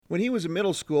When he was in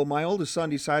middle school, my oldest son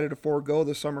decided to forego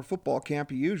the summer football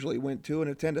camp he usually went to and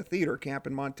attend a theater camp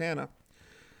in Montana.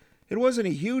 It wasn't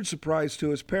a huge surprise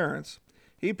to his parents.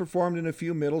 He performed in a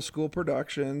few middle school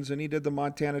productions, and he did the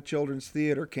Montana Children's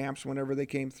Theater camps whenever they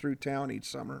came through town each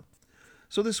summer.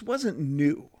 So this wasn't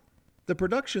new. The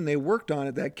production they worked on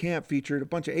at that camp featured a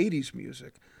bunch of 80s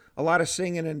music, a lot of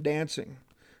singing and dancing.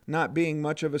 Not being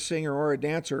much of a singer or a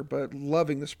dancer, but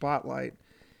loving the spotlight.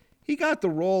 He got the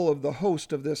role of the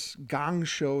host of this gong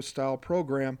show style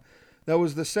program that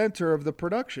was the center of the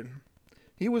production.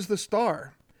 He was the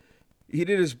star. He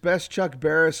did his best Chuck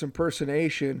Barris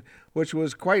impersonation, which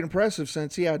was quite impressive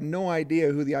since he had no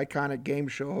idea who the iconic game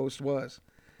show host was.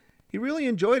 He really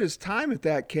enjoyed his time at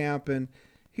that camp, and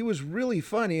he was really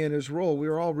funny in his role. We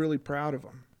were all really proud of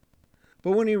him.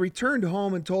 But when he returned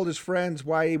home and told his friends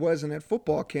why he wasn't at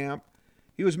football camp,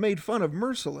 he was made fun of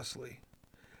mercilessly.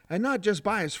 And not just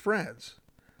by his friends,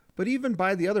 but even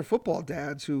by the other football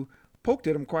dads who poked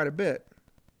at him quite a bit.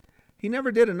 He never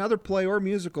did another play or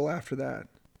musical after that.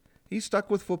 He stuck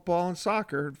with football and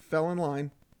soccer, fell in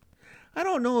line. I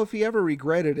don't know if he ever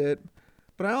regretted it,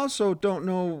 but I also don't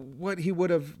know what he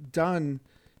would have done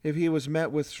if he was met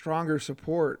with stronger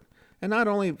support, and not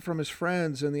only from his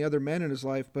friends and the other men in his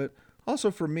life, but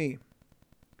also from me.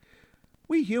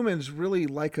 We humans really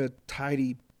like a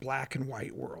tidy black and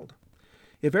white world.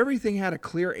 If everything had a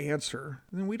clear answer,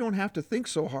 then we don't have to think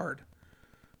so hard.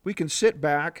 We can sit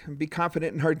back and be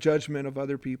confident in our judgment of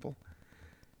other people.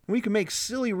 We can make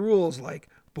silly rules like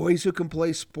boys who can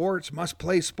play sports must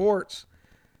play sports.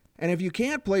 And if you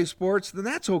can't play sports, then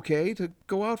that's okay to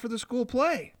go out for the school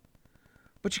play.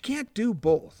 But you can't do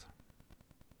both.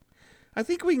 I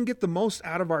think we can get the most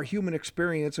out of our human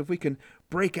experience if we can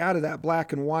break out of that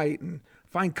black and white and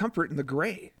find comfort in the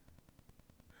gray.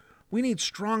 We need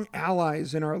strong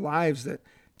allies in our lives that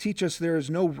teach us there is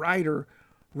no right or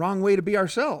wrong way to be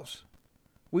ourselves.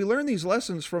 We learn these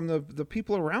lessons from the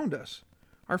people around us,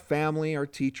 our family, our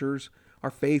teachers, our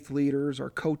faith leaders, our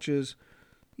coaches,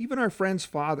 even our friends'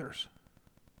 fathers.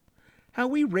 How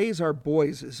we raise our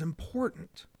boys is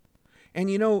important. And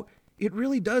it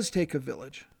really does take a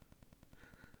village.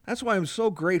 That's why I'm so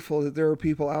grateful that there are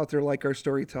people out there like our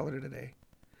storyteller today.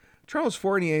 Charles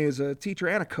Fournier is a teacher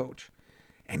and a coach.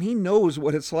 And he knows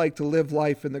what it's like to live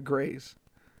life in the grays.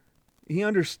 He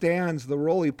understands the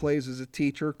role he plays as a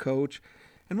teacher, coach,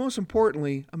 and most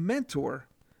importantly, a mentor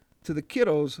to the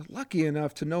kiddos lucky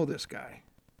enough to know this guy.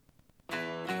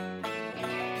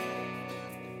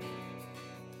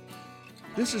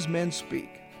 This is Men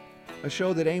Speak, a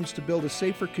show that aims to build a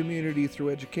safer community through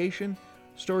education,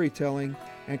 storytelling,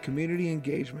 and community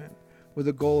engagement with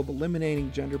the goal of eliminating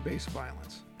gender-based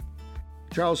violence.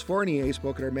 Charles Fournier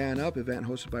spoke at our Man Up event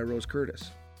hosted by Rose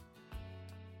Curtis.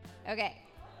 Okay.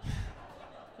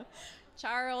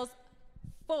 Charles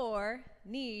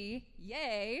Fournier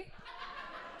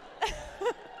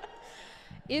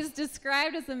is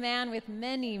described as a man with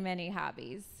many, many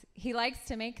hobbies. He likes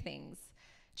to make things.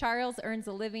 Charles earns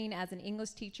a living as an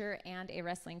English teacher and a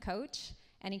wrestling coach,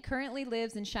 and he currently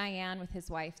lives in Cheyenne with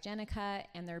his wife, Jenica,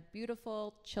 and their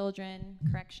beautiful children,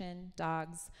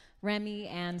 dogs, Remy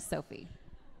and Sophie.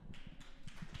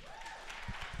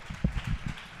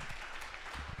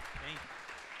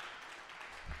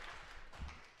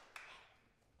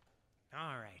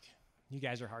 All right, you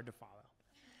guys are hard to follow.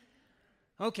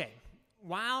 Okay,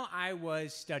 while I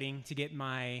was studying to get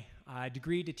my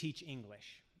degree to teach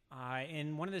English,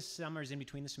 in one of the summers in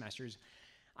between the semesters,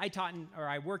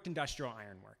 I worked industrial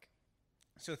ironwork.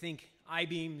 So think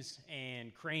I-beams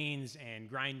and cranes and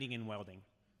grinding and welding.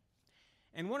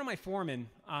 And one of my foremen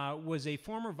was a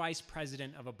former vice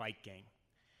president of a bike gang.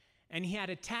 And he had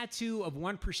a tattoo of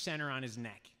 1%er on his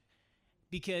neck,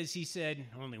 because he said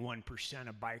only 1%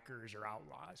 of bikers are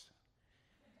outlaws.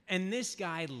 And this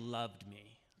guy loved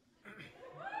me.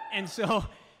 And so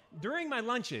during my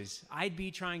lunches, I'd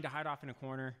be trying to hide off in a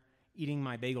corner, eating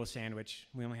my bagel sandwich.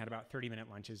 We only had about 30-minute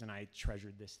lunches, and I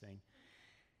treasured this thing.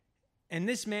 And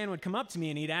this man would come up to me,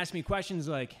 and he'd ask me questions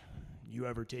like, "You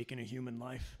ever taken a human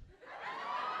life?"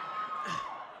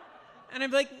 And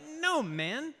I'd be like, "No,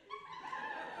 man."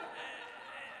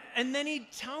 And then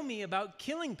he'd tell me about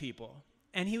killing people.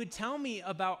 And he would tell me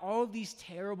about all of these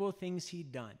terrible things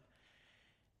he'd done.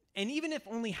 And even if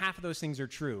only half of those things are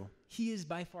true, he is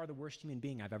by far the worst human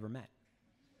being I've ever met.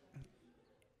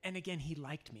 And again, he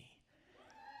liked me.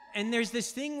 And there's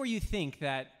this thing where you think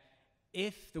that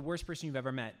if the worst person you've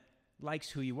ever met likes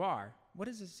who you are, what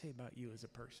does it say about you as a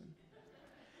person?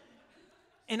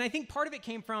 And I think part of it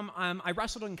came from, I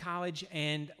wrestled in college,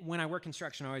 and when I worked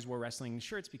construction, I always wore wrestling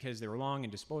shirts because they were long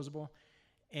and disposable.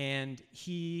 And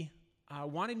he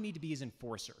wanted me to be his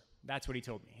enforcer. That's what he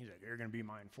told me. He's like, you're going to be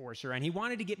my enforcer. And he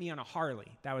wanted to get me on a Harley.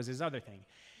 That was his other thing.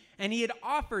 And he had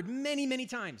offered many, many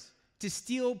times to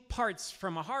steal parts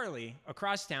from a Harley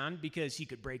across town because he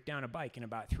could break down a bike in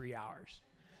about 3 hours.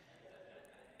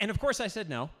 And of course I said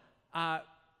no.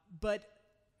 But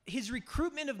his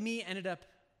recruitment of me ended up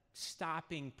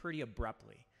stopping pretty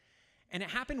abruptly. And it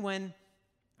happened when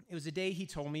it was the day he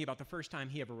told me about the first time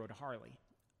he ever rode a Harley.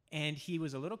 And he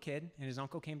was a little kid, and his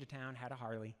uncle came to town, had a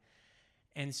Harley.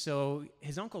 And so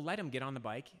his uncle let him get on the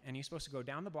bike, and he was supposed to go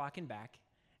down the block and back.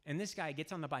 And this guy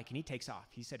gets on the bike, and he takes off.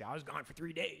 He said, I was gone for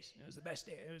 3 days. It was the best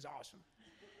day. It was awesome.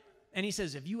 And he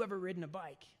says, have you ever ridden a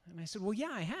bike? And I said, well,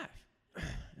 yeah, I have.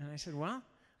 And I said, well,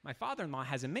 my father-in-law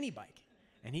has a mini bike.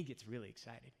 And he gets really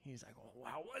excited. He's like, well,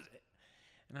 how was it?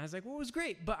 And I was like, well, it was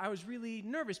great. But I was really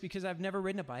nervous because I've never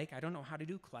ridden a bike. I don't know how to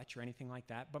do clutch or anything like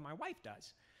that. But my wife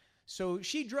does. So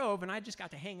she drove, and I just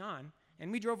got to hang on.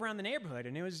 And we drove around the neighborhood,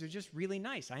 and it was just really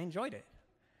nice. I enjoyed it.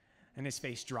 And his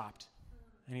face dropped.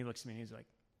 And he looks at me, and he's like,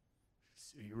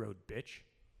 so you rode, bitch?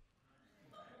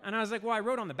 And I was like, well, I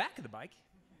rode on the back of the bike.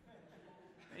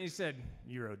 And he said,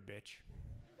 you rode, bitch.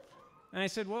 And I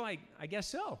said, well, I guess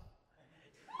so.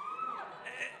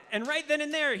 And right then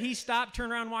and there, he stopped,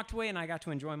 turned around, walked away, and I got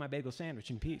to enjoy my bagel sandwich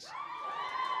in peace.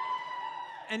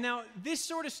 And now, this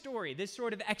sort of story, this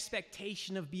sort of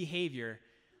expectation of behavior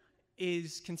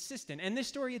is consistent. And this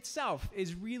story itself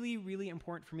is really, really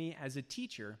important for me as a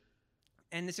teacher.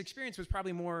 And this experience was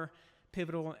probably more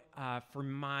pivotal for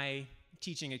my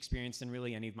teaching experience than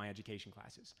really any of my education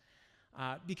classes.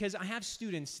 Because I have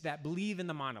students that believe in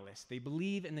the monoliths. They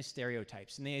believe in the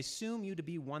stereotypes, and they assume you to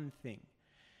be one thing.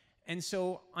 And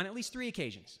so on at least 3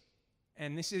 occasions,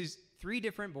 and this is 3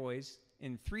 different boys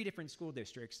in 3 different school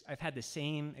districts, I've had the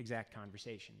same exact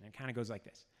conversation. And it kind of goes like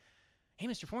this. Hey,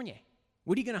 Mr. Fournier,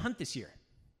 what are you going to hunt this year?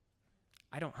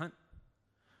 I don't hunt.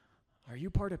 Are you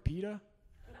part of PETA?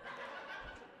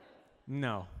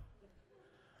 No.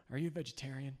 Are you a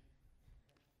vegetarian?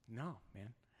 No,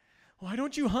 man. Why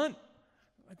don't you hunt?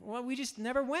 Like, well, we just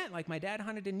never went. Like, my dad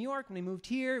hunted in New York when we moved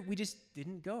here. We just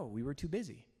didn't go. We were too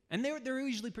busy. And they're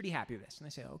usually pretty happy with this. And I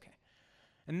say, okay.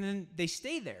 And then they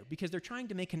stay there because they're trying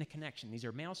to make a connection. These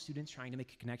are male students trying to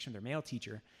make a connection with their male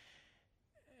teacher.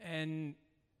 And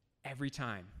every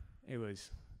time it was,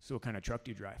 so what kind of truck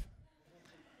do you drive?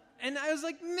 And I was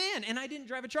like, man, and I didn't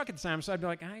drive a truck at the time, so I'd be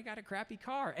like, I got a crappy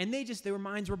car. And their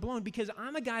minds were blown because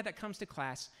I'm a guy that comes to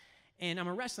class, and I'm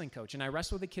a wrestling coach, and I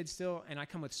wrestle with the kids still, and I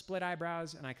come with split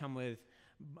eyebrows, and I come with,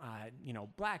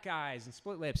 black eyes and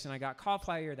split lips, and I got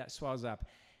cauliflower that swells up.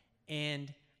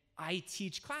 And I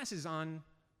teach classes on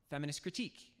feminist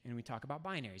critique, and we talk about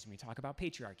binaries, and we talk about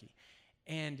patriarchy.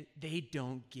 And they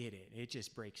don't get it. It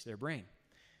just breaks their brain.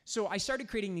 So I started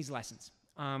creating these lessons,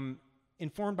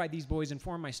 informed by these boys,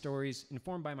 informed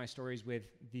by my stories with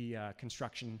the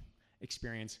construction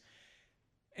experience.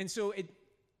 And so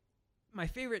my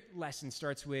favorite lesson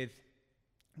starts with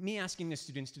me asking the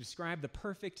students to describe the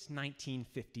perfect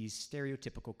 1950s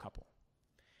stereotypical couple.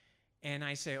 And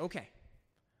I say, okay,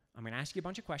 I'm going to ask you a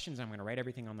bunch of questions. I'm going to write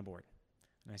everything on the board.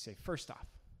 And I say, first off,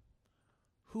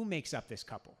 who makes up this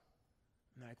couple?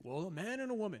 And they're like, well, a man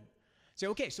and a woman. I say,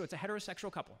 okay, so it's a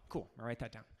heterosexual couple. Cool, I'll write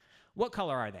that down. What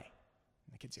color are they?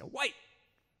 And the kids yell, white.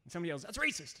 And somebody yells, that's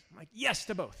racist. I'm like, yes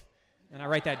to both. And I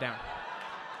write that down.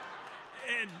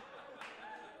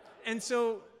 And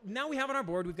so now we have on our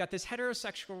board, we've got this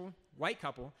heterosexual white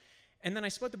couple, and then I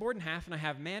split the board in half, and I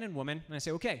have man and woman, and I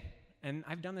say, okay, and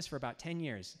I've done this for about 10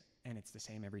 years, and it's the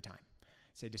same every time. I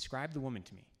say, describe the woman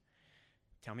to me.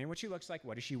 Tell me what she looks like,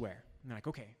 what does she wear? And they're like,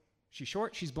 okay, she's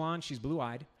short, she's blonde, she's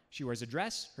blue-eyed, she wears a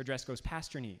dress, her dress goes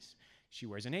past her knees. She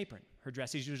wears an apron. Her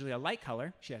dress is usually a light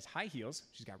color, she has high heels,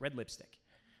 she's got red lipstick.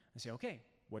 I say, okay,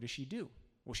 what does she do?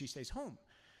 Well, she stays home.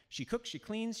 She cooks, she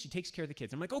cleans, she takes care of the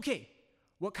kids. I'm like, okay,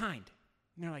 what kind?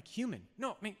 And they're like, human.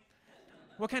 No, I mean,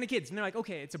 what kind of kids? And they're like,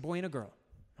 okay, it's a boy and a girl.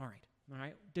 All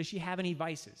right. Does she have any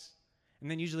vices? And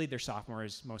then usually they're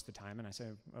sophomores most of the time, and I say,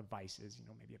 vices,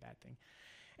 maybe a bad thing.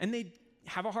 And they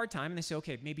have a hard time, and they say,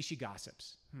 okay, maybe she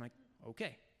gossips. I'm like,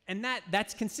 okay. And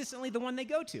that's consistently the one they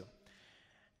go to.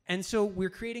 And so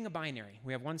we're creating a binary.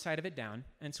 We have one side of it down,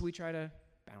 and so we try to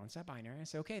balance that binary. I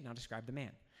say, okay, now describe the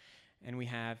man. And we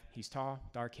have, he's tall,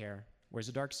 dark hair, wears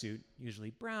a dark suit, usually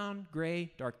brown,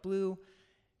 gray, dark blue.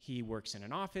 He works in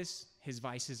an office. His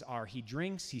vices are he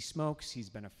drinks, he smokes, he's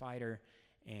been a fighter,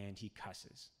 and he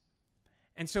cusses.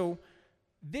 And so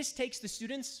this takes the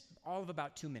students all of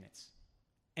about 2 minutes.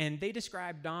 And they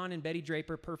describe Don and Betty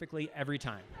Draper perfectly every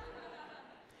time.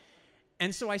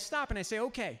 And so I stop and I say,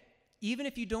 okay, even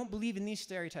if you don't believe in these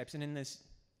stereotypes and in this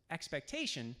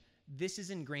expectation, this is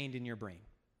ingrained in your brain.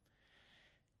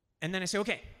 And then I say,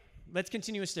 okay, let's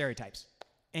continue with stereotypes.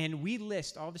 And we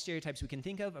list all the stereotypes we can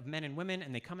think of men and women,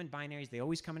 and they come in binaries. They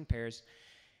always come in pairs.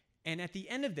 And at the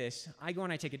end of this, I go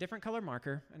and I take a different color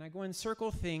marker, and I go and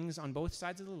circle things on both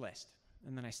sides of the list.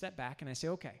 And then I step back and I say,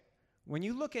 okay, when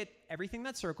you look at everything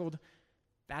that's circled,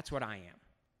 that's what I am.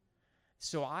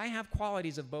 So I have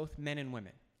qualities of both men and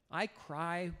women. I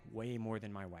cry way more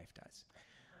than my wife does.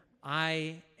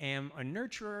 I am a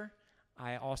nurturer.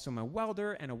 I also am a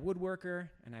welder and a woodworker,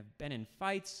 and I've been in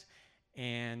fights,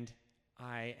 and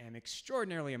I am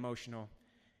extraordinarily emotional,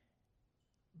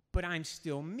 but I'm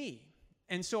still me.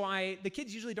 And so the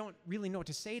kids usually don't really know what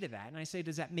to say to that. And I say,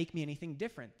 does that make me anything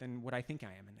different than what I think I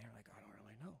am? And they're like, I don't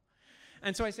really know.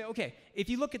 And so I say, okay, if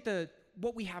you look at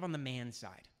what we have on the man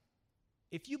side,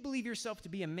 if you believe yourself to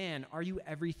be a man, are you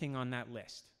everything on that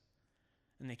list?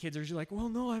 And the kids are usually like, well,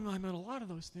 no, I'm at a lot of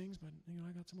those things, but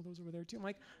I got some of those over there too. I'm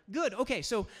like, good, okay,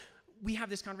 so we have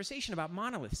this conversation about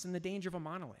monoliths and the danger of a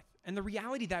monolith and the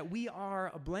reality that we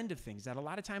are a blend of things, that a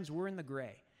lot of times we're in the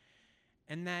gray.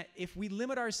 And that if we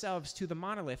limit ourselves to the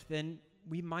monolith, then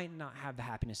we might not have the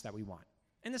happiness that we want.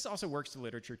 And this also works to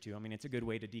literature too. I mean, it's a good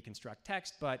way to deconstruct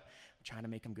text, but I'm trying to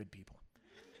make them good people.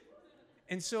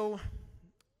 And so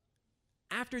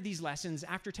after these lessons,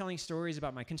 after telling stories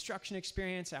about my construction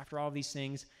experience, after all these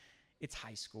things, it's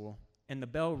high school, and the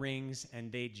bell rings,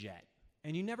 and they jet.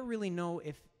 And you never really know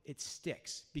if it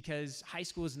sticks, because high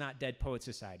school is not Dead Poet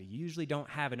Society. You usually don't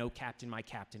have an "Oh, Captain, my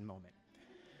Captain" moment.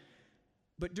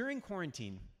 But during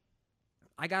quarantine,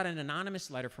 I got an anonymous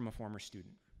letter from a former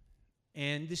student.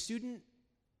 And the student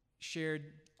shared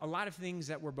a lot of things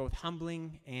that were both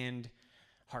humbling and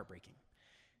heartbreaking.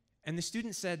 And the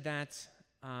student said that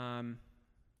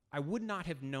I would not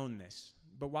have known this,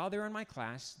 but while they were in my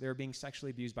class, they were being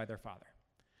sexually abused by their father.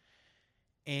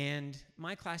 And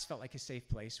my class felt like a safe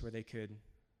place where they could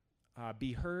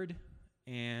be heard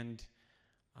and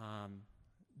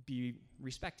be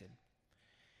respected.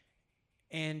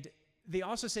 And they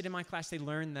also said in my class they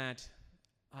learned that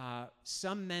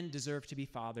some men deserve to be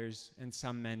fathers and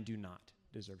some men do not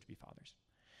deserve to be fathers.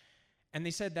 And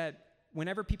they said that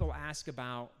whenever people ask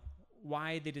about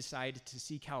why they decided to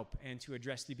seek help and to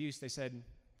address the abuse,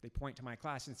 they point to my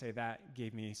class and say that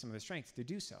gave me some of the strength to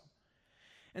do so.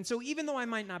 And so even though I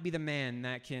might not be the man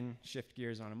that can shift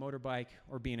gears on a motorbike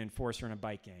or be an enforcer in a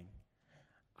bike gang,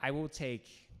 I will take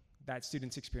that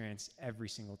student's experience every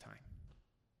single time.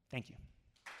 Thank you.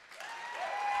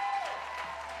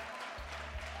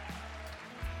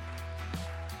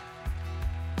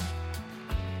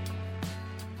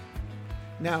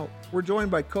 Now, we're joined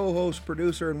by co-host,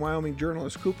 producer, and Wyoming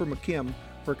journalist Cooper McKim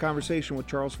for a conversation with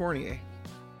Charles Fournier.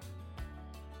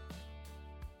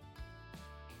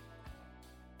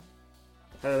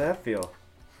 How did that feel?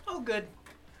 Oh, good.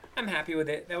 I'm happy with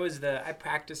it. I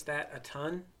practiced that a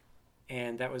ton,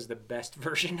 and that was the best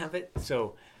version of it.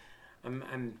 So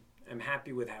I'm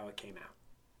happy with how it came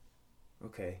out.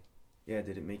 Okay. Yeah,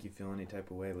 did it make you feel any type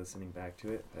of way listening back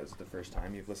to it? That was the first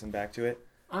time you've listened back to it?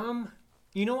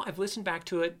 I've listened back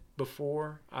to it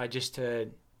before, just to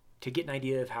get an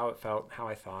idea of how it felt, how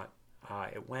I thought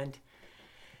it went.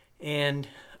 And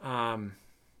I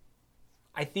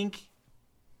think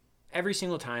every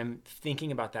single time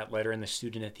thinking about that letter and the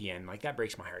student at the end, like, that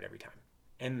breaks my heart every time.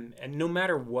 And no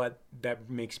matter what, that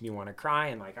makes me want to cry.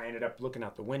 And like, I ended up looking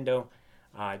out the window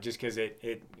just because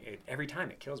it every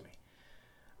time it kills me.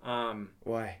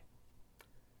 Why?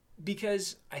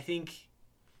 Because I think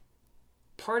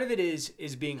part of it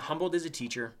is being humbled as a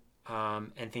teacher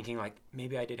and thinking like,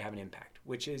 maybe I did have an impact,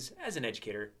 which is, as an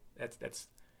educator, that's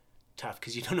tough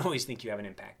because you don't always think you have an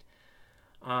impact.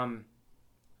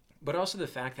 But also the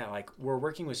fact that like we're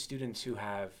working with students who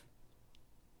have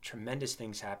tremendous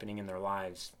things happening in their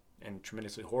lives and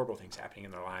tremendously horrible things happening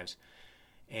in their lives.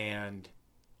 And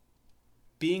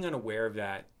being unaware of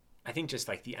that, I think just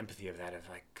like the empathy of that, of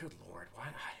like, good Lord,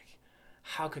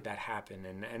 how could that happen?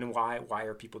 And why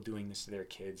are people doing this to their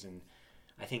kids? And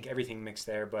I think everything mixed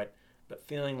there, but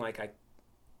feeling like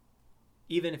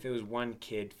even if it was one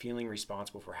kid, feeling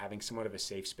responsible for having somewhat of a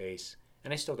safe space,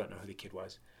 and I still don't know who the kid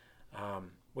was,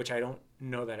 which I don't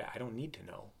know that I don't need to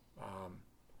know.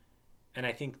 And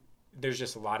I think there's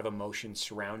just a lot of emotion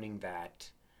surrounding that,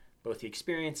 both the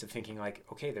experience of thinking like,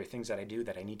 okay, there are things that I do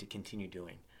that I need to continue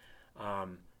doing.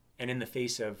 And in the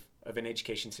face of an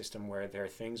education system where there are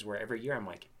things where every year I'm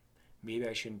like, maybe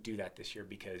I shouldn't do that this year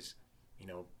because,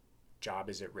 job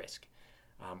is at risk,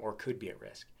 or could be at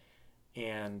risk.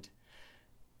 And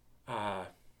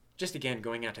just again,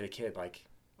 going out to the kid, like,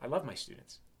 I love my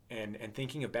students, and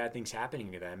thinking of bad things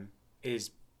happening to them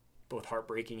is both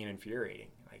heartbreaking and infuriating.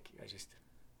 Like,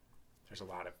 there's a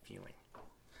lot of feeling.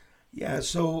 Yeah,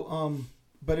 so,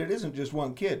 but it isn't just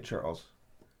one kid, Charles,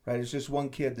 right? It's just one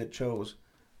kid that chose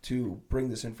to bring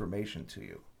this information to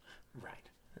you. Right.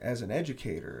 As an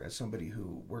educator, as somebody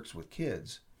who works with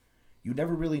kids, you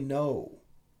never really know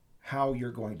how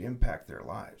you're going to impact their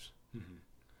lives. Mm-hmm.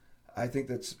 I think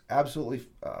that's absolutely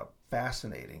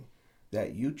fascinating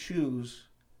that you choose,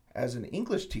 as an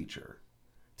English teacher,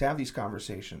 to have these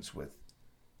conversations with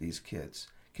these kids.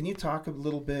 Can you talk a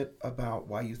little bit about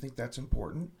why you think that's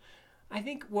important? I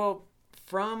think, well,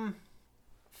 from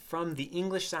the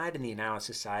English side and the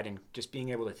analysis side and just being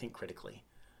able to think critically,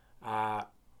 I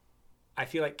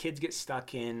feel like kids get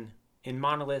stuck in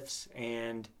monoliths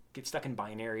and get stuck in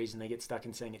binaries, and they get stuck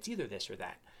in saying it's either this or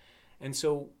that. And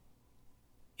so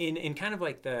in kind of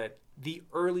like the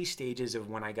early stages of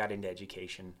when I got into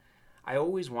education, I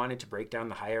always wanted to break down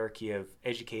the hierarchy of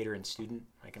educator and student.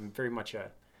 Like, I'm very much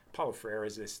Paulo Freire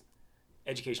is this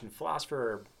education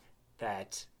philosopher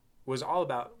that was all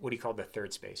about what he called the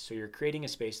third space. So you're creating a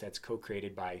space that's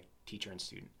co-created by teacher and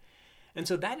student. And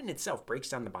so that in itself breaks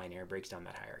down the binary, breaks down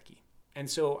that hierarchy. And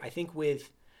so I think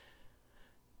with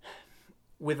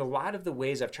a lot of the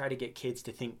ways I've tried to get kids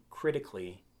to think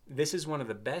critically, this is one of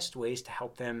the best ways to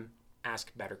help them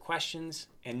ask better questions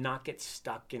and not get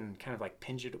stuck in kind of like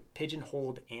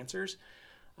pigeonholed answers.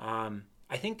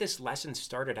 I think this lesson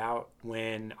started out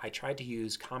when I tried to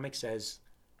use comics as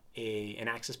an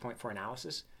access point for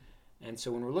analysis. And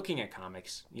so when we're looking at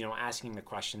comics, asking the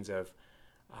questions of,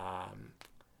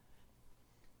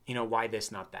 why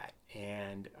this, not that?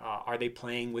 And are they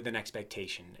playing with an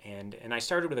expectation? And I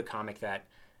started with a comic that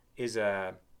is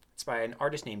it's by an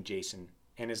artist named Jason,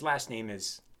 and his last name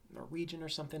is Norwegian or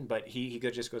something, but he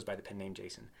just goes by the pen name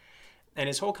Jason. And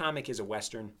his whole comic is a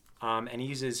Western, and he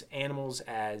uses animals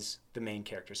as the main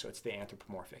character, so it's the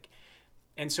anthropomorphic.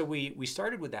 And so we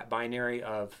started with that binary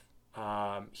of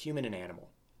human and animal,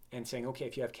 and saying, okay,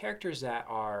 if you have characters that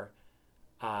are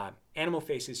animal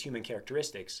faces, human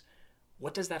characteristics,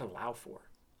 what does that allow for?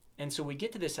 And so we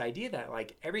get to this idea that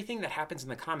like everything that happens in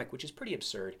the comic, which is pretty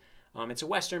absurd, it's a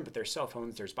Western, but there's cell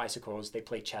phones, there's bicycles, they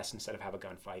play chess instead of have a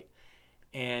gunfight.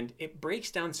 And it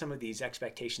breaks down some of these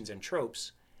expectations and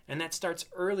tropes, and that starts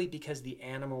early because the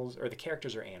animals or the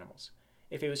characters are animals.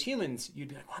 If it was humans, you'd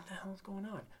be like, what the hell is going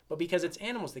on? But because it's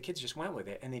animals, the kids just went with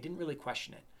it, and they didn't really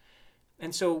question it.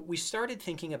 And so we started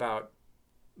thinking about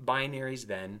binaries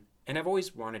then, and I've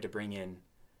always wanted to bring in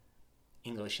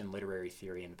English and literary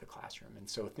theory into the classroom. And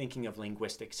so thinking of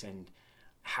linguistics and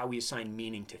how we assign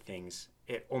meaning to things,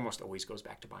 it almost always goes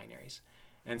back to binaries.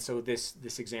 And so this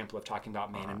example of talking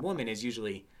about man and woman is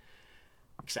usually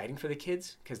exciting for the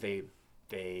kids because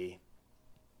they're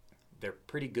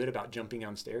pretty good about jumping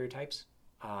on stereotypes.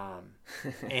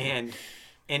 And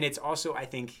it's also, I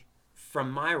think,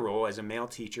 from my role as a male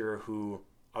teacher who,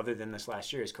 other than this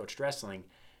last year, has coached wrestling,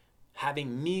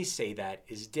 having me say that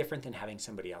is different than having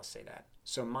somebody else say that.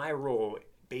 So my role,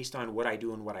 based on what I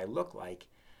do and what I look like,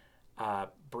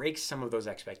 breaks some of those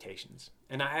expectations.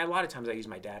 And a lot of times I use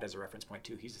my dad as a reference point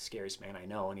too. He's the scariest man I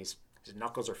know, and his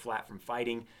knuckles are flat from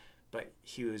fighting, but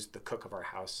he was the cook of our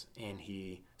house, and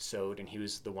he sewed, and he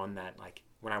was the one that, like,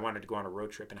 when I wanted to go on a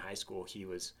road trip in high school, he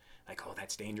was like, oh,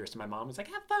 that's dangerous. And my mom was like,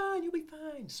 have fun, you'll be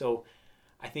fine. So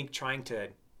I think trying to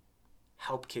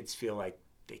help kids feel like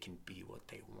they can be what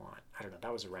they want. I don't know.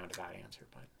 That was a roundabout answer,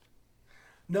 but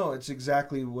no, it's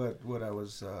exactly what I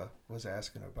was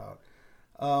asking about.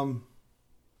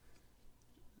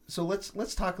 So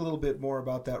let's talk a little bit more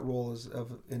about that role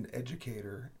of an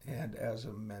educator and as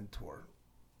a mentor.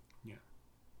 Yeah.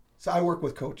 So I work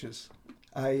with coaches.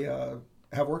 I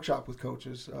have workshop with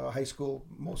coaches, high school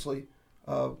mostly,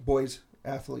 boys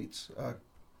athletes,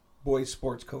 boys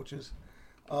sports coaches.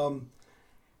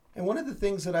 And one of the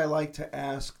things that I like to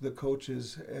ask the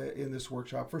coaches in this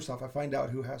workshop, first off, I find out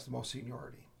who has the most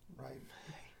seniority, right?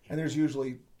 And there's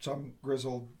usually some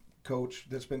grizzled coach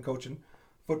that's been coaching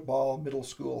football, middle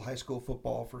school, high school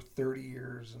football for 30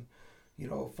 years, and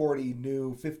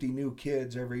 50 new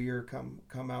kids every year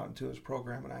come out into his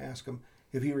program, and I ask him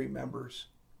if he remembers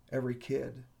every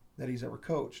kid that he's ever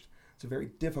coached. It's a very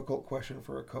difficult question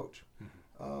for a coach.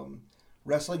 Mm-hmm.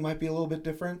 Wrestling might be a little bit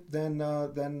different than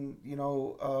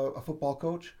a football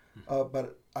coach,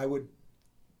 but I would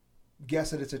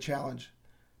guess that it's a challenge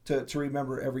to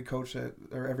remember every coach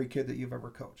or every kid that you've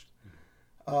ever coached.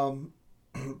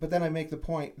 But then I make the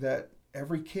point that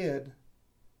every kid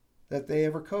that they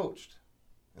ever coached,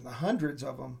 and the hundreds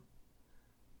of them,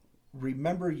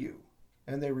 remember you,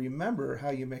 and they remember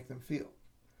how you make them feel.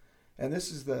 And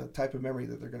this is the type of memory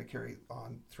that they're going to carry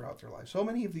on throughout their life. So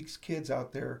many of these kids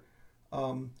out there,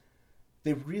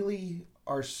 they really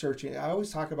are searching. I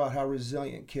always talk about how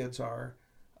resilient kids are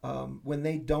when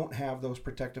they don't have those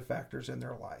protective factors in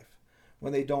their life,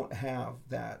 when they don't have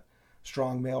that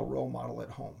strong male role model at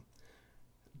home,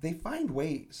 they find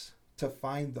ways to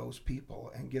find those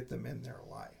people and get them in their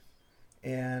life.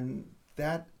 And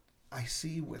that I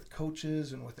see with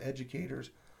coaches and with educators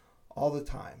all the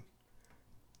time.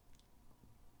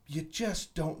 You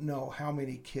just don't know how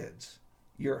many kids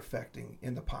you're affecting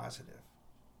in the positive.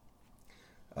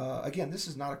 Again, this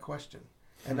is not a question.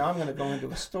 And now I'm going to go into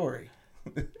a story.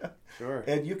 Sure.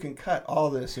 And you can cut all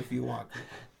this if you want.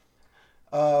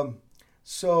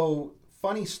 So,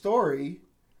 funny story.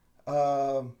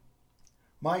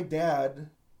 My dad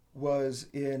was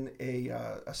in a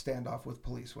standoff with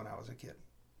police when I was a kid.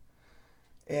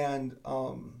 And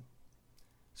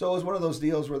so it was one of those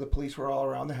deals where the police were all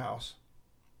around the house.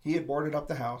 He had boarded up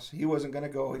the house. He wasn't going to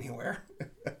go anywhere.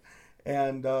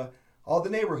 And all the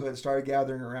neighborhood started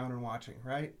gathering around and watching,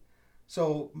 right?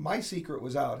 So my secret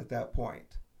was out at that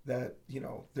point that,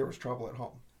 there was trouble at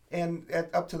home. And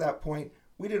up to that point,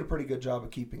 we did a pretty good job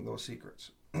of keeping those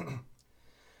secrets.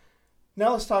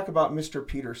 Now let's talk about Mr.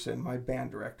 Peterson, my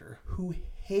band director, who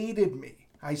hated me.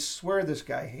 I swear this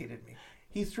guy hated me.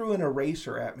 He threw an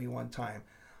eraser at me one time.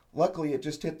 Luckily, it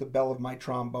just hit the bell of my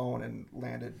trombone and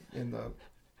landed in the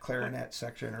clarinet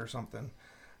section or something.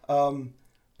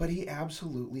 But he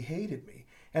absolutely hated me.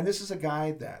 And this is a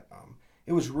guy that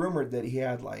it was rumored that he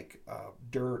had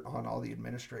dirt on all the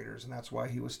administrators, and that's why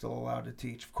he was still allowed to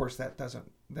teach. Of course, that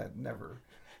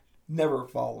never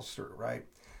follows through, right?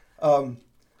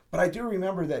 But I do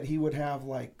remember that he would have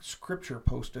scripture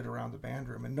posted around the band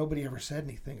room, and nobody ever said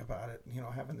anything about it.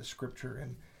 Having the scripture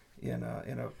in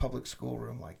a public school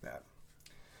room like that.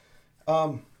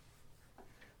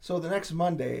 So the next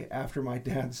Monday, after my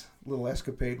dad's little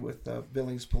escapade with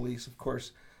Billings police, of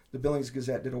course, the Billings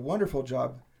Gazette did a wonderful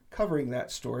job covering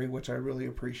that story, which I really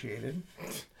appreciated,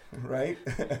 right?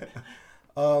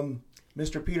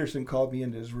 Mr. Peterson called me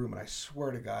into his room, and I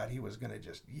swear to God he was going to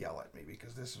just yell at me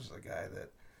because this was a guy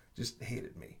that just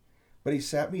hated me. But he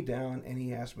sat me down, and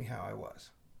he asked me how I was.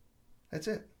 That's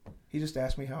it. He just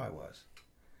asked me how I was.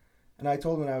 And I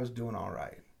told him I was doing all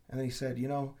right. And then he said,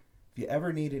 if you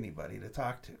ever need anybody to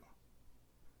talk to,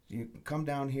 you can come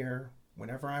down here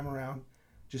whenever I'm around,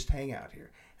 just hang out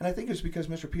here. And I think it's because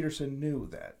Mr. Peterson knew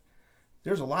that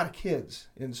there's a lot of kids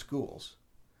in schools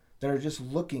that are just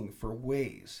looking for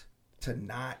ways to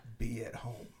not be at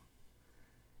home.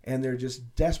 And they're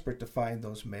just desperate to find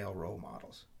those male role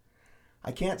models.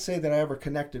 I can't say that I ever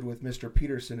connected with Mr.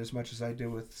 Peterson as much as I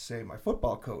did with, say, my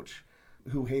football coach,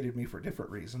 who hated me for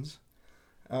different reasons.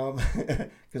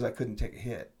 Because I couldn't take a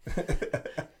hit.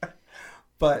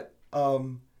 But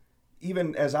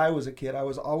even as I was a kid, I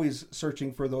was always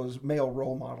searching for those male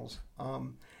role models.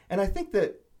 And I think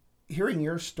that hearing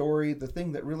your story, the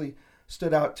thing that really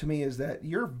stood out to me is that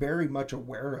you're very much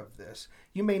aware of this.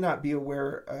 You may not be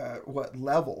aware what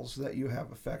levels that you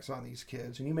have effects on these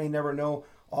kids, and you may never know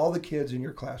all the kids in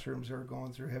your classrooms that are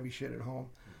going through heavy shit at home.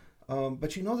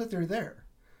 But you know that they're there.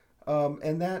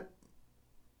 And that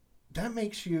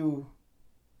makes you,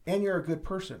 and you're a good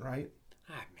person, right?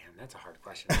 Ah, man, that's a hard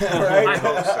question. Right? I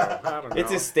hope so. I don't know.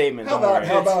 It's a statement.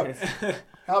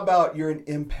 How about you're an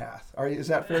empath? Is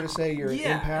that fair to say you're an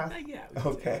empath? Yeah.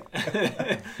 Okay.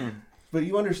 But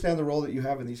you understand the role that you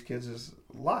have in these kids'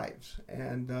 lives,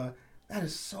 and that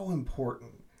is so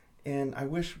important. And I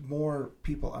wish more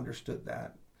people understood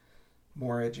that.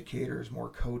 More educators, more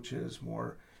coaches,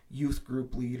 more youth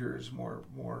group leaders, more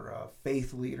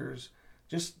faith leaders.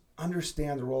 Just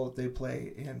understand the role that they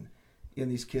play in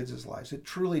these kids' lives. It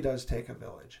truly does take a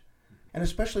village. And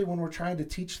especially when we're trying to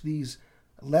teach these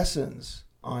lessons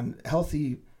on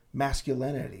healthy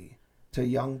masculinity to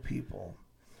young people.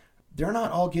 They're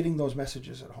not all getting those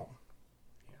messages at home.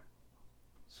 Yeah.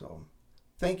 So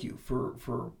thank you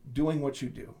for doing what you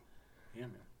do. Yeah,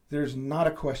 man. There's not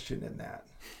a question in that.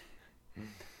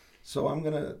 So I'm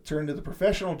going to turn to the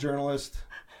professional journalist,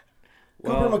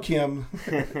 Cooper McKim,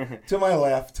 to my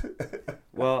left.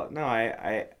 Well, no,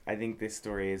 I think this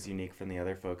story is unique from the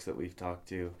other folks that we've talked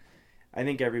to. I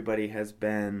think everybody has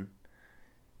been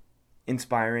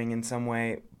inspiring in some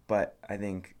way, but I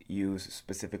think you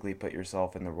specifically put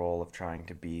yourself in the role of trying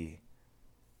to be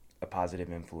a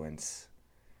positive influence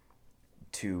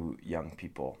to young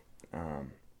people,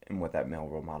 and what that male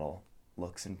role model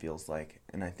looks and feels like.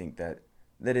 And I think that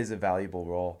is a valuable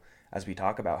role as we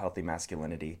talk about healthy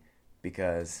masculinity,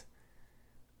 because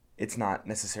it's not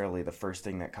necessarily the first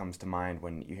thing that comes to mind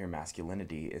when you hear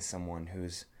masculinity is someone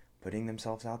who's putting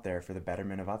themselves out there for the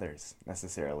betterment of others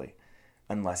necessarily,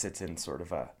 unless it's in sort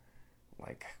of a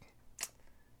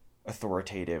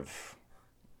authoritative,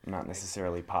 not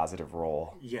necessarily positive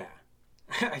role. Yeah.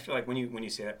 I feel like when you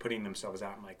say that, putting themselves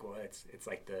out, I'm like, well, it's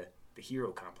like the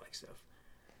hero complex of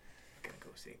gotta go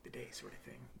save the day sort of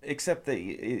thing. Except that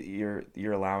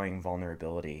you're allowing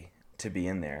vulnerability to be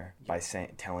in there by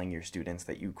telling your students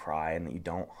that you cry and that you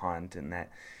don't hunt and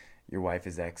that your wife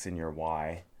is X and you're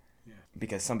Y. Yeah.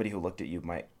 Because somebody who looked at you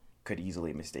could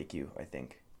easily mistake you, I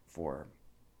think, for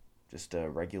just a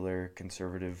regular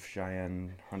conservative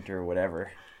Cheyenne hunter,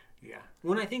 whatever. Yeah.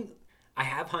 Well, I think I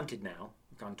have hunted now.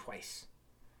 I've gone twice.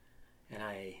 And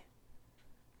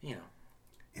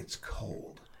It's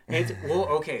cold.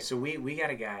 Okay, so we got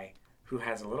a guy who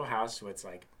has a little house, so it's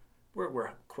like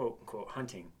we're quote unquote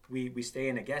hunting. We stay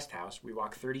in a guest house. We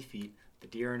walk 30 feet. The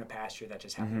deer in a pasture that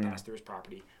just happened to pass through his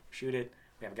property. We shoot it.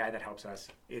 We have a guy that helps us.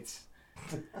 It's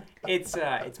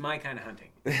my kind of hunting.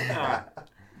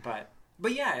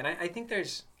 But yeah, and I think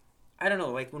there's, I don't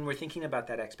know, like when we're thinking about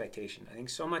that expectation, I think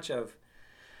so much of,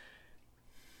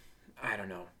 I don't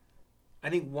know. I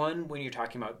think one, when you're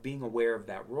talking about being aware of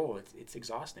that role, it's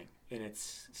exhausting and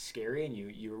it's scary, and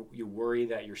you worry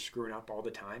that you're screwing up all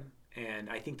the time. And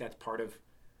I think that's part of,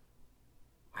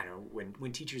 I don't know,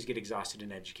 when teachers get exhausted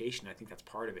in education, I think that's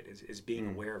part of it is being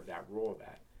aware of that role,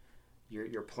 that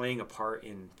you're playing a part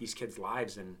in these kids'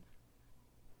 lives, and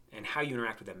how you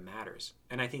interact with them matters.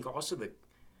 And I think also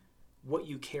what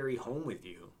you carry home with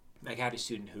you. Like I had a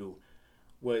student who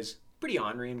was pretty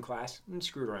ornery in class and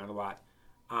screwed around a lot.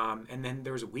 And then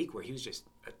there was a week where he was just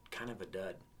kind of a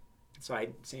dud. So I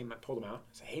pulled him out.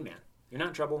 I said, "Hey man, you're not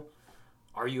in trouble.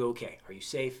 Are you okay? Are you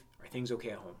safe? Are things okay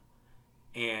at home?"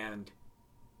 And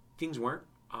things weren't.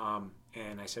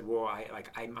 And I said, "Well,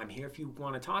 I'm here if you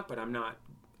want to talk, but I'm not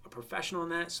a professional in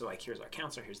that. So like, here's our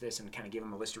counselor, here's this," and kind of give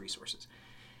him a list of resources.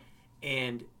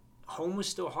 And home was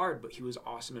still hard, but he was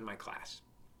awesome in my class.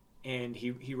 And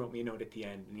he wrote me a note at the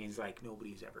end, and he's like,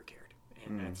 "Nobody's ever cared."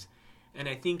 And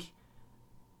I think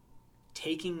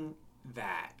taking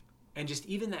that, and just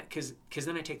even that, because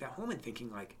then I take that home and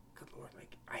thinking like, good Lord,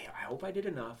 like I hope I did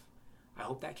enough. I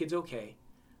hope that kid's okay.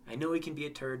 I know he can be a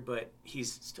turd, but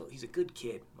he's a good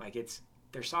kid. Like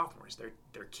they're sophomores,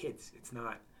 they're kids. It's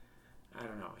not, I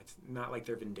don't know, it's not like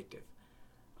they're vindictive.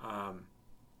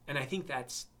 And I think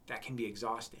that can be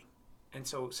exhausting. And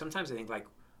so sometimes I think like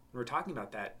when we're talking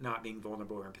about that, not being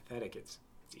vulnerable or empathetic, it's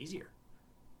easier.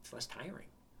 It's less tiring.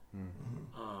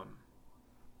 Mm-hmm.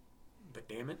 But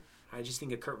damn it, I just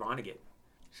think of Kurt Vonnegut.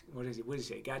 What does he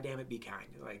say? God damn it, be kind.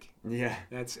 Like, yeah,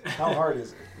 that's how hard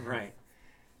is it? Right.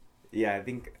 Yeah, I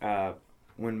think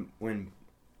when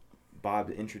Bob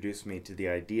introduced me to the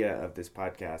idea of this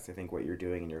podcast, I think what you're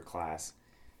doing in your class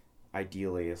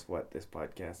ideally is what this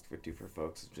podcast would do for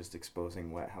folks, just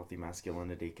exposing what healthy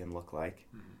masculinity can look like.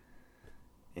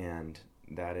 Mm-hmm. And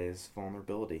that is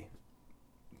vulnerability.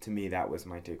 To me, that was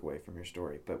my takeaway from your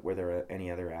story. But were there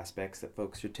any other aspects that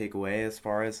folks should take away as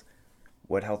far as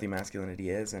what healthy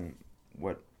masculinity is and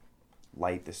what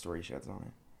light the story sheds on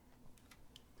it?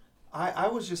 I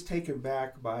was just taken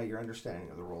back by your understanding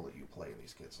of the role that you play in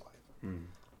these kids' life.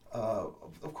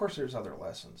 Of course, there's other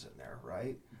lessons in there,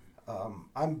 right?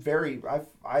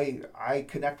 I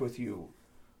connect with you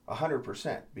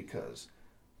 100% because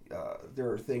there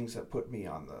are things that put me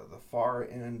on the far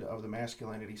end of the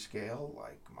masculinity scale,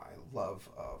 like my love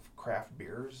of craft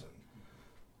beers and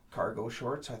cargo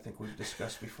shorts. I think we've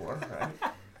discussed before,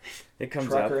 right? It comes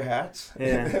Trucker up. hats.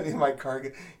 Yeah. my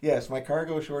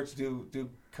cargo shorts do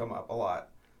come up a lot.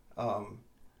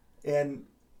 And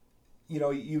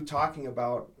you talking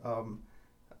about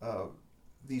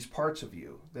these parts of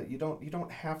you that you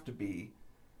don't have to be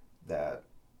that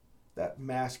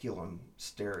masculine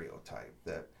stereotype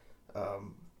that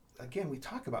again, we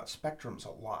talk about spectrums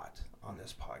a lot on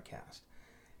this podcast,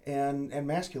 and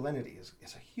masculinity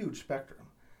is a huge spectrum,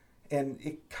 and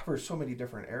it covers so many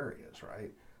different areas,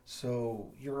 right?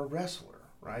 So you're a wrestler,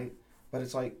 right? But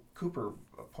it's like Cooper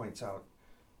points out,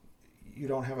 you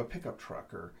don't have a pickup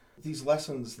truck, or these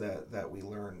lessons that we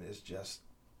learn is just,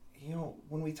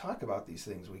 when we talk about these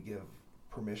things, we give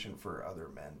permission for other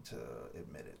men to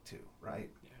admit it too, right?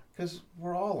 Because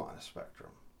we're all on a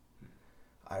spectrum.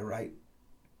 I write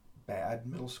bad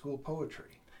middle school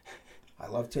poetry. I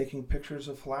love taking pictures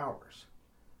of flowers.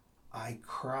 I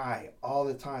cry all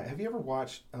the time. Have you ever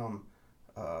watched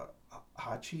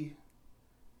Hachi?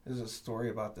 There's a story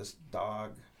about this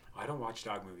dog. I don't watch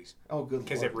dog movies. Oh, good Lord.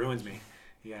 Because it ruins me.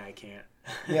 Yeah, I can't.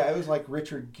 Yeah, it was like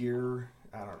Richard Gere.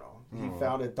 I don't know. He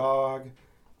found a dog.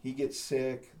 He gets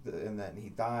sick, and then he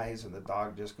dies, and the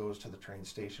dog just goes to the train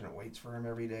station and waits for him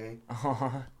every day.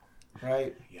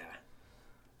 Right? Yeah.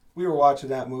 We were watching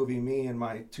that movie, me and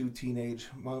my two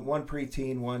one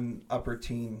preteen, one upper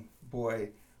teen boy,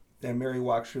 And Mary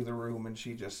walks through the room and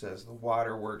she just says, the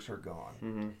waterworks are gone.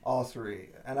 Mm-hmm. All three.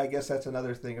 And I guess that's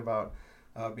another thing about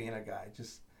being a guy.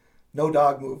 Just no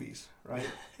dog movies, right?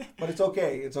 But it's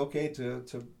okay. It's okay to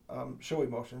show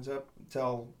emotions up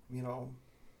until,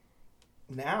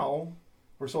 now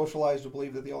we're socialized to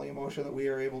believe that the only emotion that we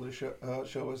are able to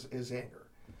show is anger,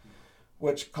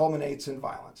 which culminates in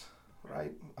violence,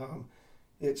 right?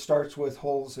 It starts with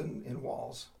holes in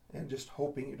walls and just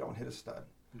hoping you don't hit a stud.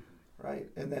 Right,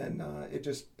 and then it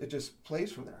just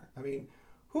plays from there. I mean,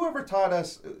 whoever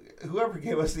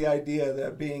gave us the idea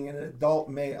that being an adult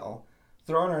male,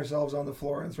 throwing ourselves on the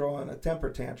floor and throwing a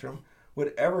temper tantrum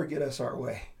would ever get us our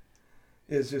way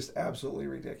is just absolutely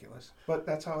ridiculous. But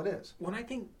that's how it is. Well, I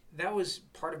think that was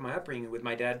part of my upbringing with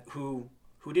my dad, who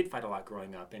did fight a lot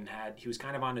growing up, and he was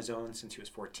kind of on his own since he was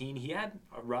 14. He had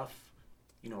a rough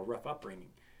upbringing,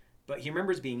 but he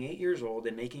remembers being 8 years old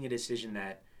and making a decision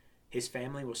that his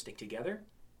family will stick together,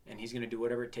 and he's going to do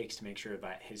whatever it takes to make sure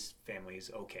that his family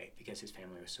is okay, because his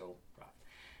family was so rough.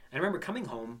 And I remember coming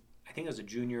home, I think I was a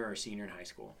junior or a senior in high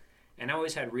school, and I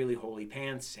always had really holey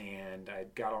pants, and I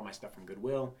got all my stuff from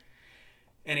Goodwill.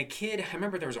 And a kid, I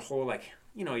remember there was a hole,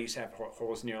 you used to have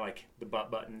holes near, the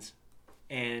butt buttons.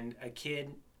 And a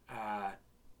kid,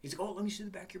 he's like, oh, let me see the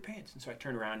back of your pants. And so I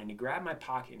turned around, and he grabbed my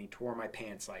pocket, and he tore my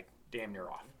pants, damn near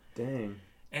off. Dang.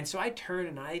 And so I turned,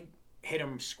 and I hit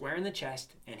him square in the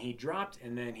chest, and he dropped,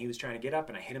 and then he was trying to get up,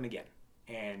 and I hit him again.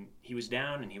 And he was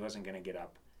down, and he wasn't going to get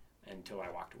up until I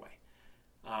walked away.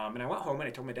 And I went home, and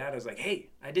I told my dad, I was like, hey,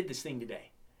 I did this thing today.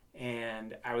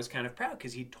 And I was kind of proud,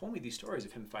 because he told me these stories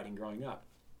of him fighting growing up.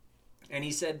 And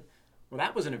he said, well,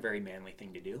 that wasn't a very manly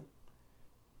thing to do.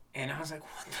 And I was like,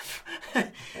 what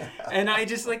the And I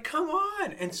just come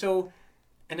on.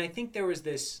 And I think there was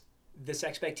this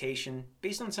expectation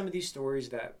based on some of these stories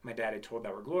that my dad had told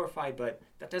that were glorified, but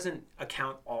that doesn't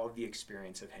account all of the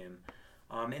experience of him.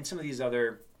 And some of these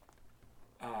other,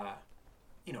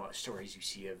 stories you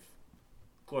see of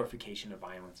glorification of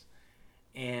violence.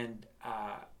 And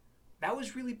that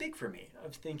was really big for me,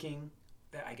 of thinking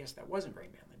that I guess that wasn't very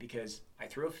manly, because I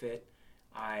threw a fit.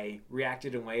 I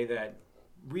reacted in a way that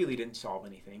really didn't solve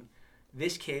anything.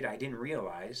 This kid, I didn't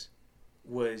realize,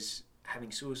 was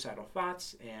having suicidal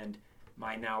thoughts, and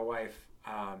my now wife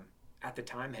at the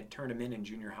time had turned him in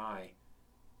junior high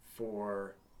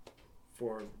for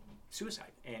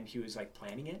suicide, and he was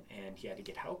planning it, and he had to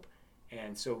get help,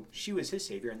 and so she was his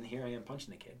savior, and here I am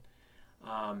punching the kid.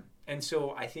 And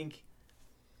so I think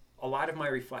a lot of my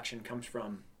reflection comes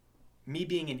from me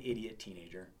being an idiot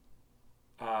teenager,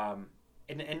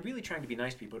 and really trying to be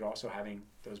nice to people, but also having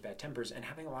those bad tempers, and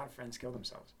having a lot of friends kill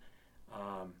themselves.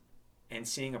 And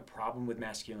seeing a problem with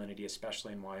masculinity,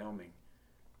 especially in Wyoming,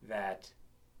 that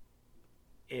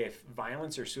if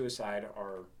violence or suicide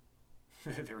are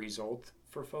the result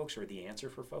for folks, or the answer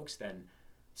for folks, then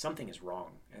something is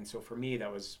wrong. And so for me,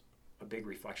 that was a big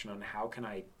reflection on how can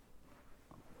I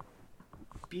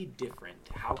be different?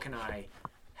 How can I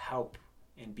help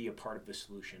and be a part of the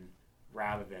solution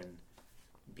rather than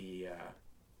be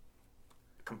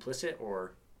complicit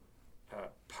or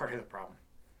part of the problem?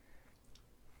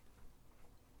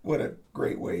 What a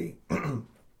great way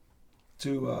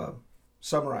to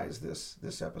summarize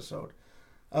this episode.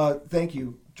 Thank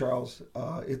you, Charles.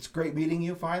 It's great meeting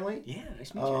you finally. Yeah, nice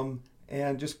to meet you.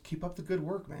 And just keep up the good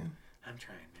work, man. I'm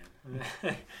trying,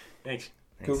 man. Thanks.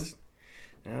 Cooper?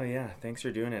 Oh yeah, thanks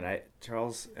for doing it.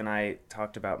 Charles and I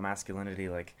talked about masculinity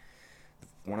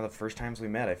one of the first times we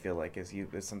met. I feel like is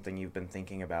something you've been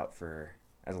thinking about for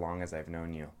as long as I've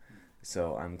known you.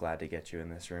 So I'm glad to get you in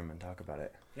this room and talk about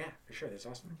it. Yeah, for sure. That's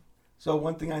awesome. So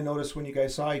one thing I noticed when you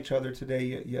guys saw each other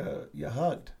today, you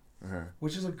hugged,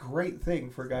 which is a great thing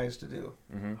for guys to do.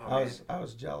 Mm-hmm. Oh, I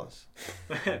was jealous.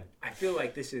 I feel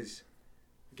like this is,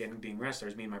 again, being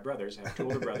wrestlers, me and my brothers. I have two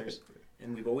older brothers,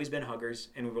 and we've always been huggers,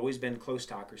 and we've always been close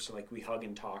talkers. So we hug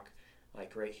and talk,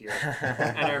 right here.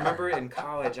 And I remember in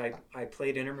college, I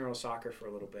played intramural soccer for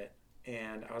a little bit,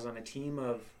 and I was on a team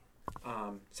of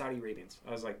Saudi Arabians.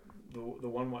 I was the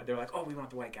one. They're like, oh, we want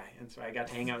the white guy, and so I got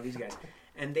to hang out with these guys.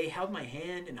 And they held my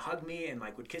hand and hugged me and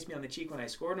would kiss me on the cheek when I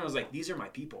scored. And I was like, these are my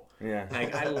people. Yeah.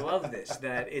 I love this.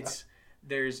 That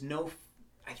there's no,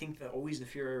 I think always the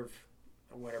fear of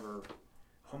whatever,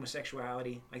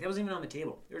 homosexuality. That wasn't even on the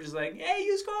table. They were just like, hey,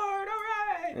 you scored,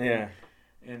 all right. Yeah.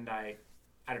 And I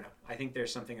don't know. I think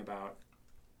there's something about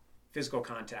physical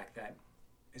contact that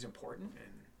is important.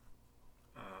 And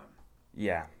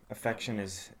yeah, affection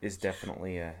is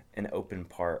definitely an open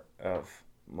part of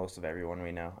most of everyone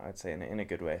we know. I'd say in a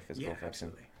good way, physical affection.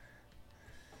 Absolutely.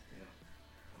 Yeah.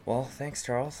 Well, thanks,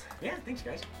 Charles. Yeah, thanks,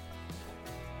 guys.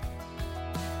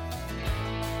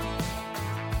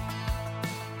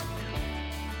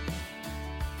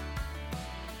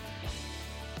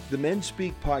 The Men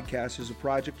Speak podcast is a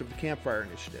project of the Campfire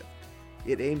Initiative.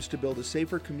 It aims to build a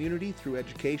safer community through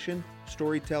education,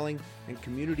 storytelling, and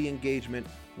community engagement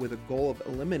with a goal of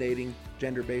eliminating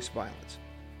gender-based violence.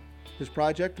 This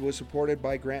project was supported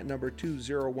by grant number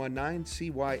 2019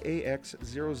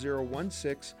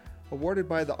 CYAX0016, awarded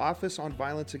by the Office on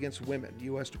Violence Against Women,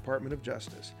 U.S. Department of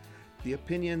Justice. The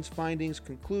opinions, findings,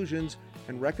 conclusions,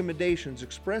 and recommendations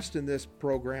expressed in this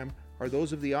program are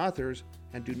those of the authors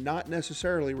and do not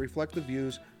necessarily reflect the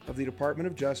views of the Department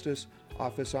of Justice,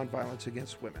 Office on Violence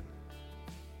Against Women.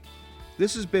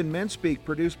 This has been Men Speak,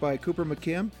 produced by Cooper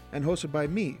McKim and hosted by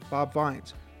me, Bob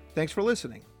Vines. Thanks for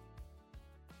listening.